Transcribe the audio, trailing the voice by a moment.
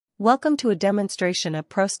Welcome to a demonstration of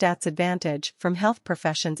ProSTATS Advantage from Health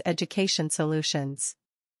Professions Education Solutions.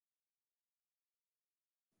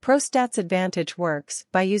 ProSTATS Advantage works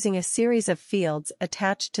by using a series of fields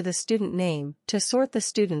attached to the student name to sort the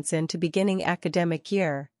students into beginning academic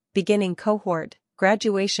year, beginning cohort,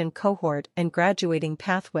 graduation cohort, and graduating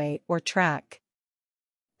pathway or track.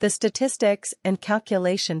 The statistics and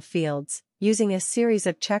calculation fields, using a series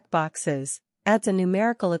of checkboxes, adds a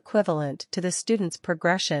numerical equivalent to the student's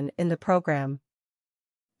progression in the program.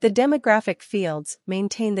 The demographic fields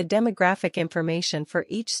maintain the demographic information for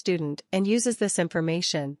each student and uses this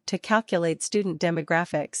information to calculate student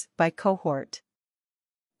demographics by cohort.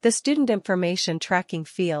 The student information tracking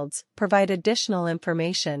fields provide additional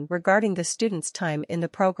information regarding the student's time in the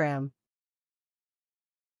program.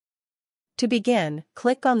 To begin,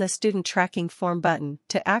 click on the Student Tracking Form button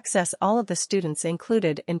to access all of the students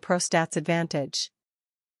included in ProSTATS Advantage.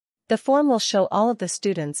 The form will show all of the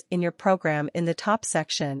students in your program in the top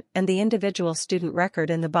section and the individual student record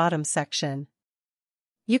in the bottom section.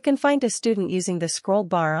 You can find a student using the scroll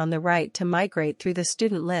bar on the right to migrate through the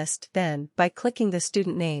student list. Then, by clicking the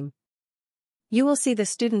student name, you will see the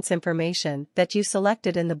student's information that you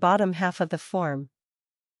selected in the bottom half of the form.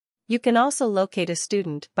 You can also locate a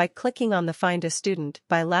student by clicking on the Find a Student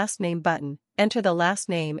by Last Name button, enter the last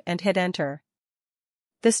name and hit Enter.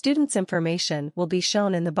 The student's information will be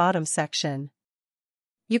shown in the bottom section.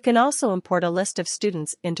 You can also import a list of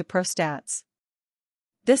students into ProSTATS.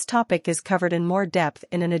 This topic is covered in more depth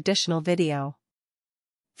in an additional video.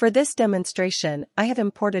 For this demonstration, I have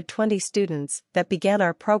imported 20 students that began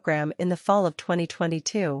our program in the fall of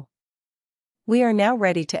 2022. We are now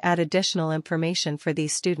ready to add additional information for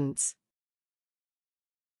these students.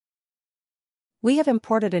 We have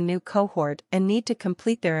imported a new cohort and need to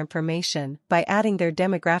complete their information by adding their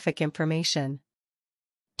demographic information.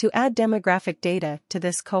 To add demographic data to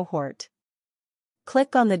this cohort,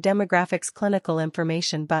 click on the Demographics Clinical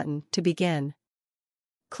Information button to begin.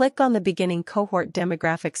 Click on the Beginning Cohort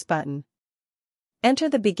Demographics button. Enter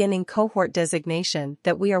the beginning cohort designation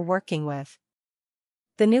that we are working with.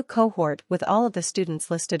 The new cohort with all of the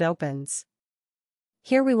students listed opens.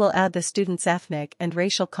 Here we will add the student's ethnic and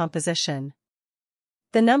racial composition.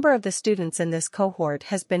 The number of the students in this cohort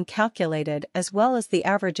has been calculated as well as the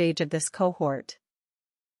average age of this cohort.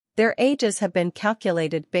 Their ages have been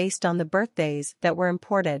calculated based on the birthdays that were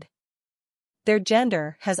imported. Their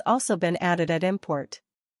gender has also been added at import.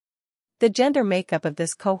 The gender makeup of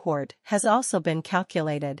this cohort has also been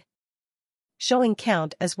calculated, showing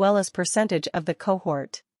count as well as percentage of the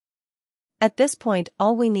cohort. At this point,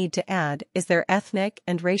 all we need to add is their ethnic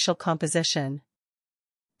and racial composition.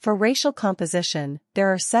 For racial composition,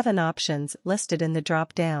 there are 7 options listed in the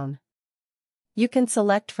drop-down. You can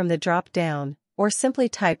select from the drop-down, or simply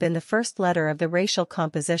type in the first letter of the racial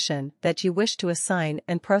composition that you wish to assign,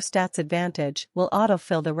 and ProSTATS Advantage will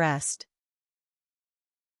autofill the rest.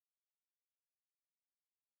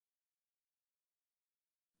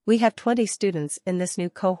 We have 20 students in this new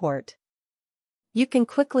cohort. You can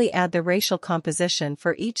quickly add the racial composition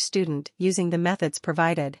for each student using the methods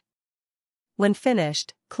provided. When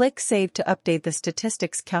finished, click Save to update the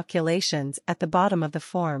statistics calculations at the bottom of the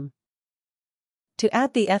form. To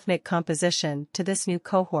add the ethnic composition to this new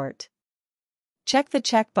cohort, check the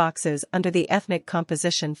checkboxes under the ethnic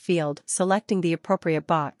composition field, selecting the appropriate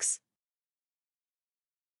box.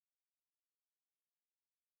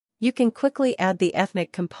 You can quickly add the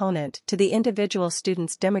ethnic component to the individual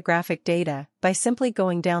student's demographic data by simply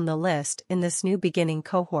going down the list in this new beginning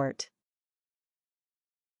cohort.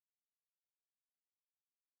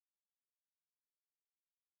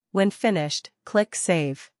 When finished, click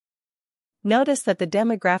Save. Notice that the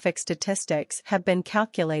demographic statistics have been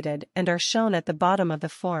calculated and are shown at the bottom of the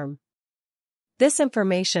form. This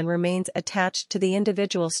information remains attached to the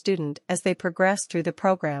individual student as they progress through the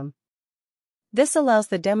program. This allows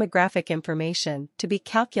the demographic information to be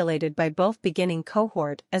calculated by both beginning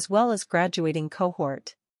cohort as well as graduating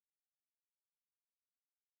cohort.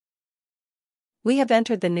 We have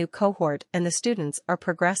entered the new cohort and the students are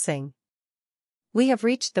progressing. We have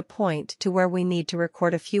reached the point to where we need to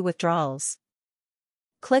record a few withdrawals.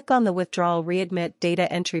 Click on the Withdrawal Readmit Data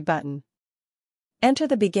Entry button. Enter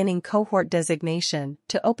the beginning cohort designation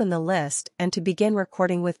to open the list and to begin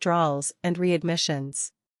recording withdrawals and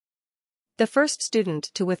readmissions. The first student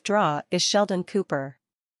to withdraw is Sheldon Cooper.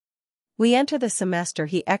 We enter the semester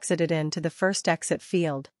he exited into the first exit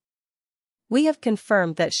field. We have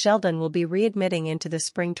confirmed that Sheldon will be readmitting into the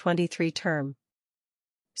Spring 23 term.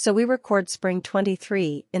 So we record Spring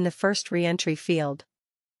 23 in the first re-entry field.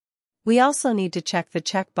 We also need to check the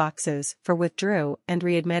checkboxes for withdrew and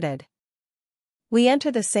readmitted. We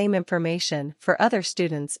enter the same information for other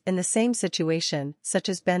students in the same situation, such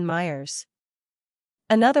as Ben Myers.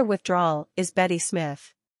 Another withdrawal is Betty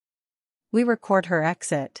Smith. We record her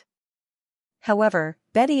exit. However,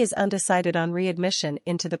 Betty is undecided on readmission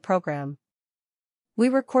into the program. We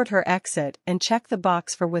record her exit and check the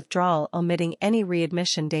box for withdrawal, omitting any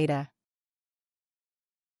readmission data.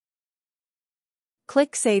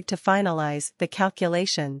 Click Save to finalize the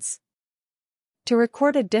calculations. To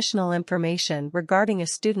record additional information regarding a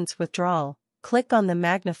student's withdrawal, click on the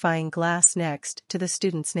magnifying glass next to the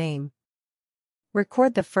student's name.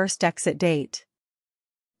 Record the first exit date.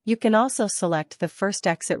 You can also select the first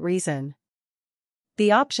exit reason.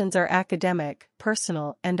 The options are academic,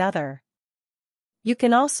 personal, and other. You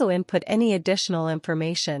can also input any additional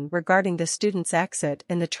information regarding the student's exit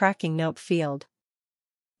in the tracking note field.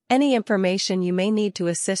 Any information you may need to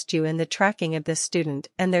assist you in the tracking of this student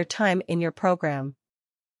and their time in your program.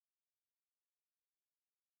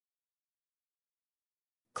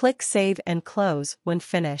 Click Save and Close when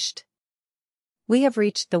finished. We have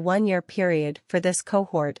reached the 1-year period for this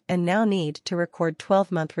cohort and now need to record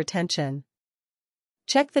 12-month retention.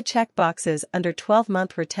 Check the checkboxes under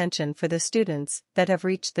 12-month retention for the students that have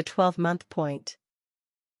reached the 12-month point.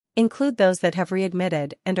 Include those that have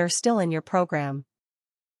readmitted and are still in your program.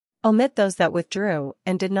 Omit those that withdrew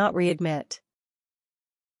and did not readmit.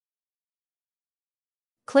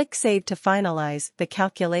 Click Save to finalize the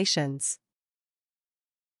calculations.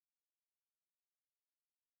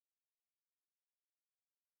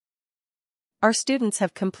 Our students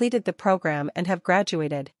have completed the program and have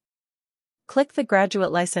graduated. Click the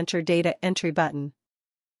Graduate Licensure Data Entry button.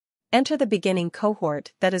 Enter the beginning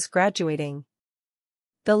cohort that is graduating.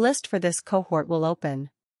 The list for this cohort will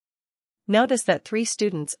open. Notice that 3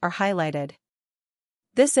 students are highlighted.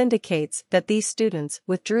 This indicates that these students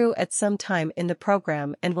withdrew at some time in the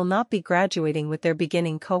program and will not be graduating with their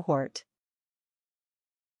beginning cohort.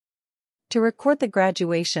 To record the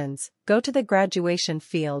graduations, go to the graduation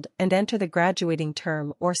field and enter the graduating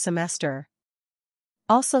term or semester.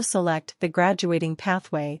 Also select the graduating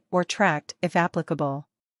pathway or tract if applicable.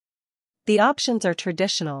 The options are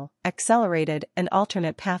traditional, accelerated, and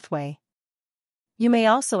alternate pathway. You may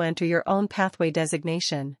also enter your own pathway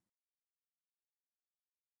designation.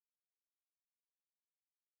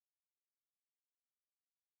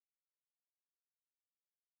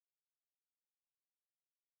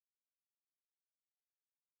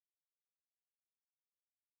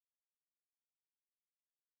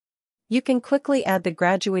 You can quickly add the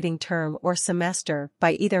graduating term or semester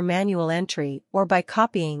by either manual entry or by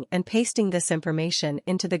copying and pasting this information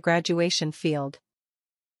into the graduation field.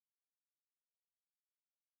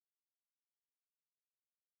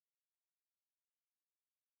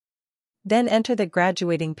 Then enter the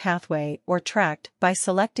graduating pathway or tract by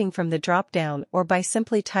selecting from the drop-down or by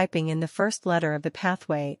simply typing in the first letter of the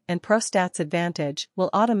pathway, and ProSTATS Advantage will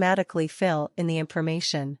automatically fill in the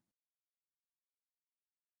information.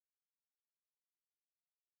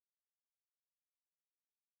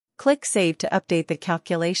 Click Save to update the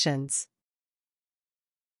calculations.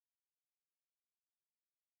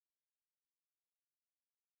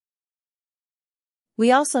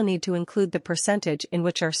 We also need to include the percentage in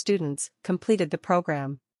which our students completed the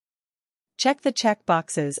program. Check the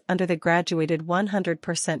checkboxes under the graduated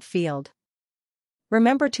 100% field.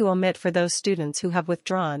 Remember to omit for those students who have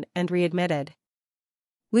withdrawn and readmitted.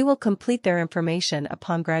 We will complete their information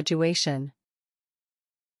upon graduation.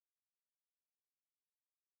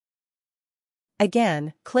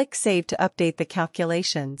 Again, click Save to update the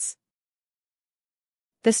calculations.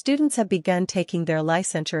 The students have begun taking their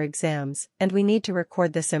licensure exams, and we need to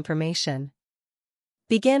record this information.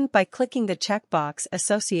 Begin by clicking the checkbox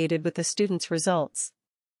associated with the student's results.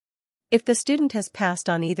 If the student has passed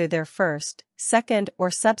on either their first, second,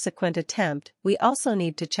 or subsequent attempt, we also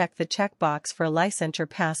need to check the checkbox for licensure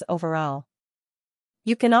pass overall.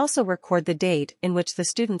 You can also record the date in which the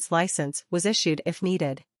student's license was issued if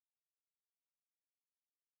needed.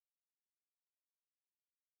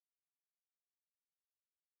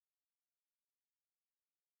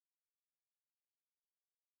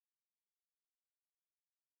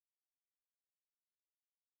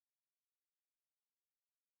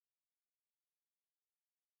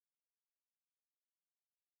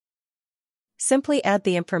 Simply add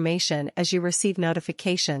the information as you receive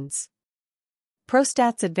notifications.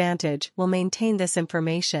 ProSTATS Advantage will maintain this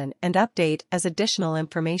information and update as additional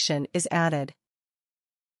information is added.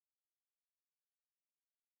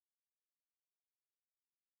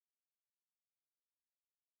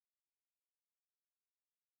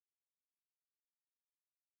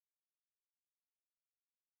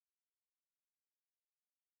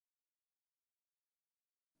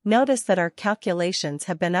 Notice that our calculations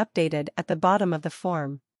have been updated at the bottom of the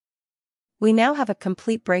form. We now have a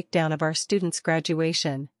complete breakdown of our students'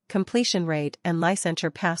 graduation, completion rate and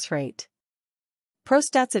licensure pass rate.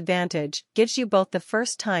 ProSTATS Advantage gives you both the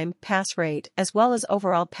first-time pass rate as well as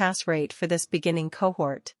overall pass rate for this beginning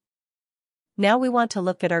cohort. Now we want to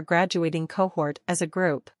look at our graduating cohort as a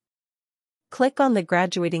group. Click on the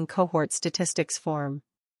Graduating Cohort Statistics form.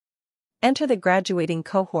 Enter the graduating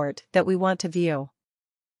cohort that we want to view.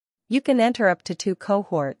 You can enter up to 2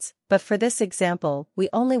 cohorts, but for this example, we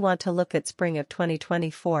only want to look at spring of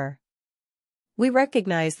 2024. We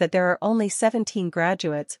recognize that there are only 17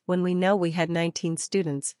 graduates when we know we had 19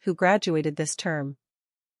 students who graduated this term.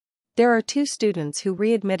 There are 2 students who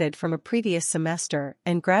readmitted from a previous semester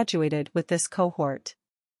and graduated with this cohort.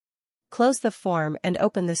 Close the form and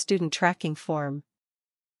open the student tracking form.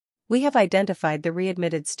 We have identified the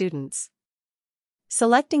readmitted students.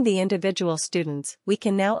 Selecting the individual students, we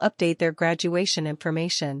can now update their graduation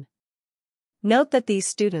information. Note that these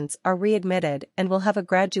students are readmitted and will have a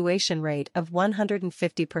graduation rate of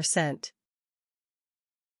 150%.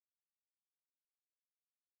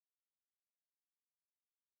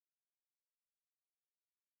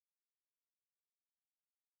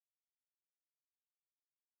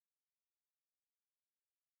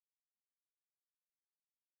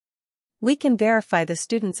 We can verify the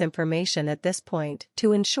students' information at this point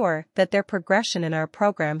to ensure that their progression in our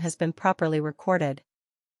program has been properly recorded.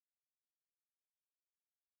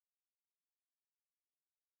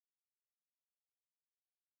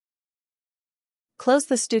 Close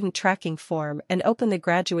the student tracking form and open the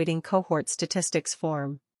graduating cohort statistics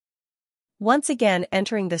form. Once again,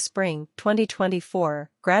 entering the spring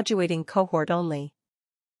 2024 graduating cohort only.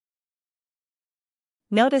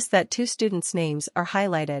 Notice that 2 students' names are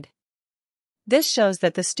highlighted. This shows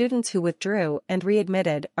that the students who withdrew and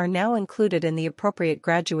readmitted are now included in the appropriate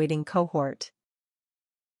graduating cohort.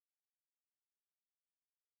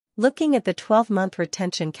 Looking at the 12-month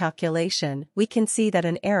retention calculation, we can see that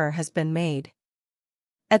an error has been made.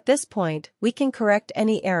 At this point, we can correct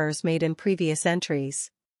any errors made in previous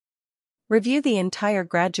entries. Review the entire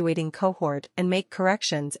graduating cohort and make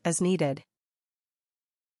corrections as needed.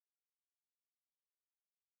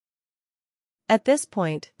 At this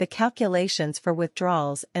point, the calculations for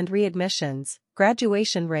withdrawals and readmissions,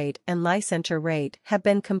 graduation rate and licensure rate have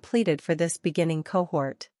been completed for this beginning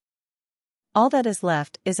cohort. All that is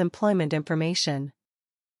left is employment information.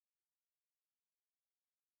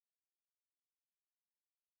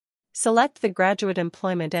 Select the Graduate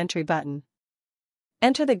Employment Entry button.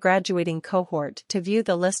 Enter the graduating cohort to view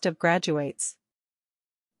the list of graduates.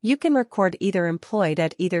 You can record either employed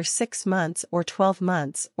at either 6 months or 12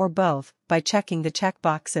 months or both by checking the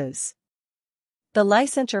checkboxes. The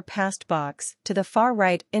licensure passed box to the far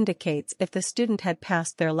right indicates if the student had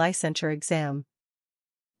passed their licensure exam.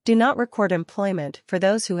 Do not record employment for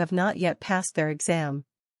those who have not yet passed their exam.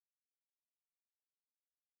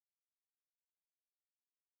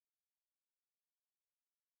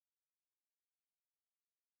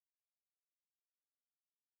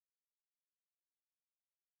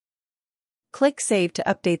 Click Save to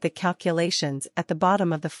update the calculations at the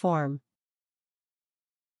bottom of the form.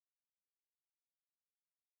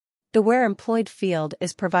 The Where Employed field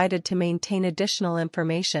is provided to maintain additional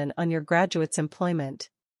information on your graduate's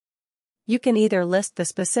employment. You can either list the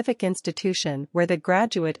specific institution where the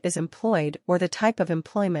graduate is employed or the type of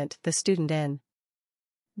employment the student in.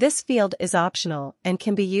 This field is optional and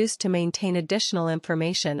can be used to maintain additional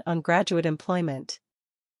information on graduate employment.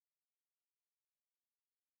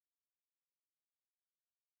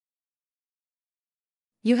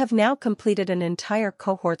 You have now completed an entire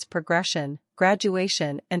cohort's progression,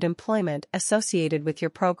 graduation, and employment associated with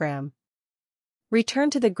your program.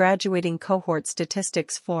 Return to the Graduating Cohort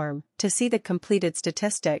Statistics form to see the completed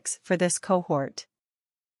statistics for this cohort.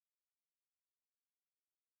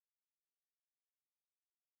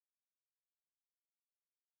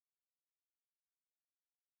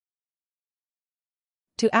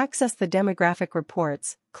 To access the demographic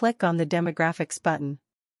reports, click on the Demographics button.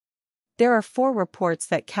 There are 4 reports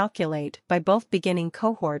that calculate by both beginning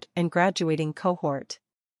cohort and graduating cohort.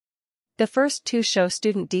 The first 2 show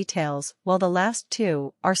student details, while the last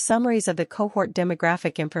 2 are summaries of the cohort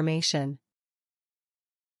demographic information.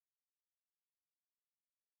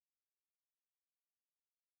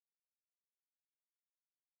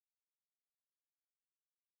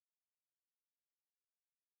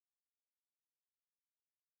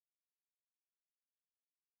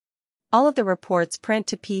 All of the reports print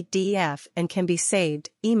to PDF and can be saved,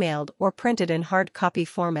 emailed, or printed in hard copy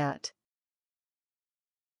format.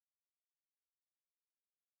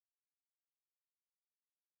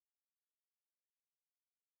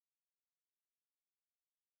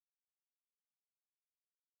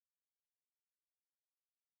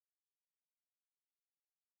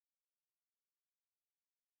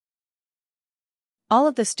 All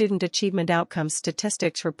of the Student Achievement Outcomes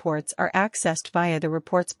Statistics reports are accessed via the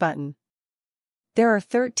Reports button. There are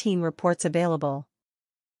 13 reports available.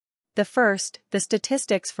 The first, the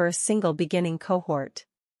statistics for a single beginning cohort.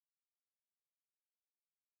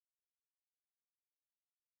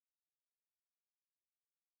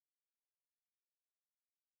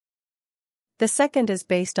 The second is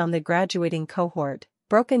based on the graduating cohort,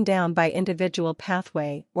 broken down by individual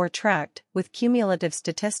pathway or tract, with cumulative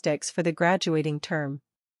statistics for the graduating term.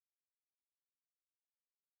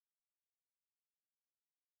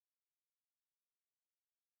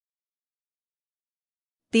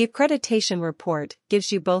 The accreditation report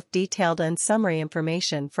gives you both detailed and summary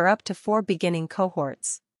information for up to 4 beginning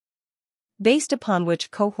cohorts. Based upon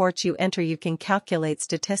which cohorts you enter, you can calculate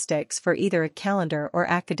statistics for either a calendar or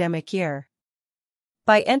academic year.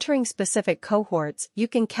 By entering specific cohorts, you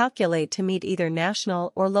can calculate to meet either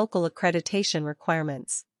national or local accreditation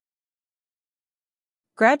requirements.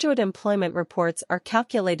 Graduate employment reports are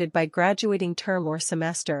calculated by graduating term or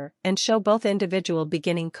semester and show both individual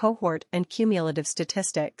beginning cohort and cumulative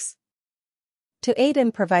statistics. To aid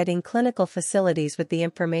in providing clinical facilities with the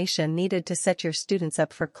information needed to set your students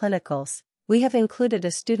up for clinicals, we have included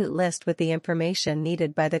a student list with the information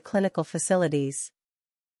needed by the clinical facilities.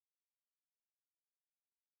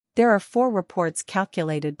 There are 4 reports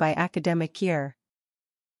calculated by academic year.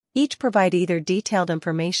 Each provide either detailed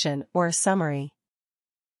information or a summary.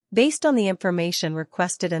 Based on the information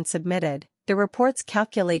requested and submitted, the reports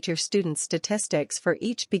calculate your students' statistics for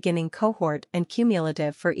each beginning cohort and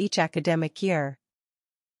cumulative for each academic year.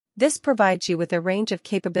 This provides you with a range of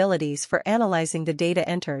capabilities for analyzing the data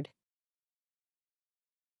entered.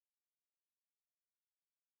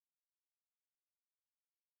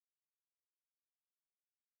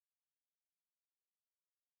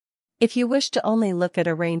 If you wish to only look at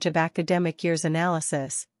a range of academic years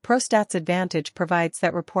analysis, ProSTATS Advantage provides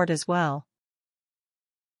that report as well.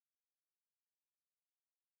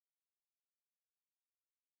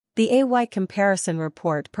 The AY Comparison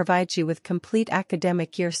Report provides you with complete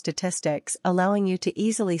academic year statistics, allowing you to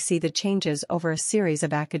easily see the changes over a series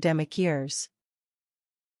of academic years.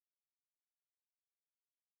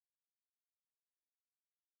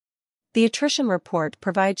 The Attrition Report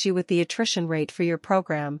provides you with the attrition rate for your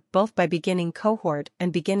program, both by beginning cohort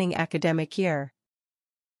and beginning academic year.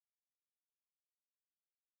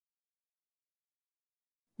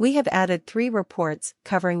 We have added 3 reports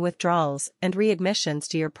covering withdrawals and readmissions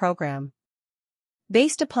to your program.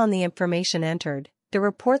 Based upon the information entered, the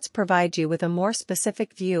reports provide you with a more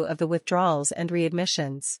specific view of the withdrawals and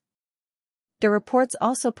readmissions. The reports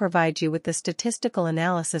also provide you with the statistical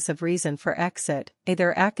analysis of reason for exit,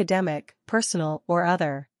 either academic, personal, or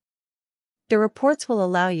other. The reports will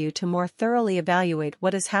allow you to more thoroughly evaluate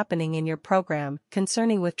what is happening in your program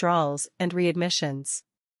concerning withdrawals and readmissions.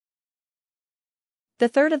 The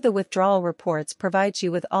third of the withdrawal reports provides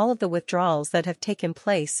you with all of the withdrawals that have taken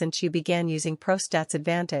place since you began using ProSTATS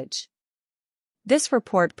Advantage. This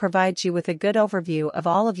report provides you with a good overview of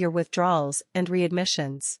all of your withdrawals and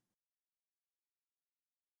readmissions.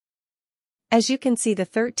 As you can see, the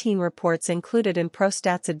 13 reports included in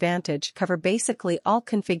ProSTATS Advantage cover basically all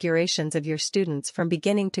configurations of your students from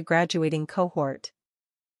beginning to graduating cohort.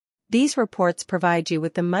 These reports provide you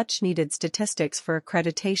with the much-needed statistics for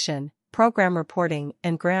accreditation, program reporting,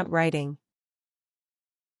 and grant writing.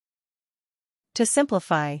 To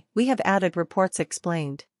simplify, we have added Reports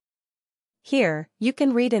Explained. Here, you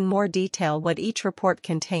can read in more detail what each report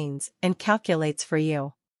contains and calculates for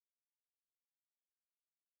you.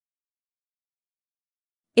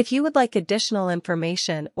 If you would like additional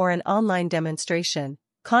information or an online demonstration,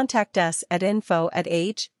 contact us at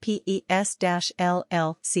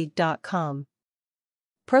info@hpes-llc.com.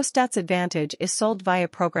 ProSTATS Advantage is sold via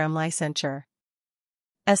program licensure.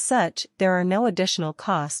 As such, there are no additional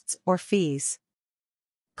costs or fees.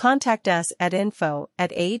 Contact us at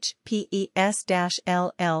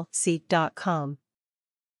info@hpes-llc.com.